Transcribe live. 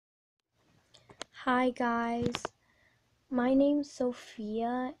Hi guys, my name's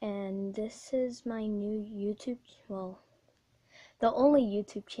Sophia and this is my new the only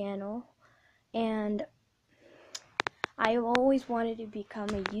YouTube channel, and I've always wanted to become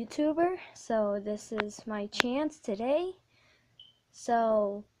a YouTuber, so this is my chance today.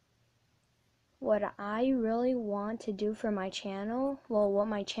 So what I really want to do for my channel, what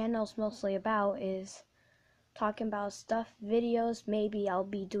my channel's mostly about is talking about stuff, videos. Maybe I'll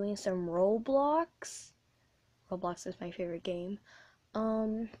be doing some Roblox. Roblox is my favorite game.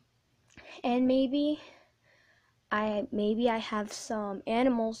 And maybe I have some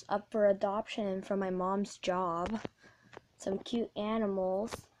animals up for adoption from my mom's job. Some cute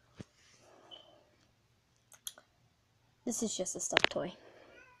animals. This is just a stuffed toy.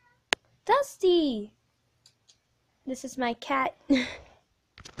 Dusty! This is my cat.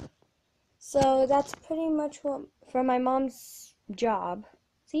 So that's pretty much what from my mom's job.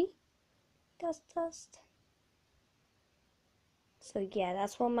 See? Dust. So yeah,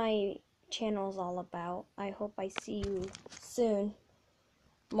 that's what my channel is all about. I hope I see you soon.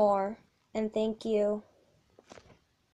 More. And thank you.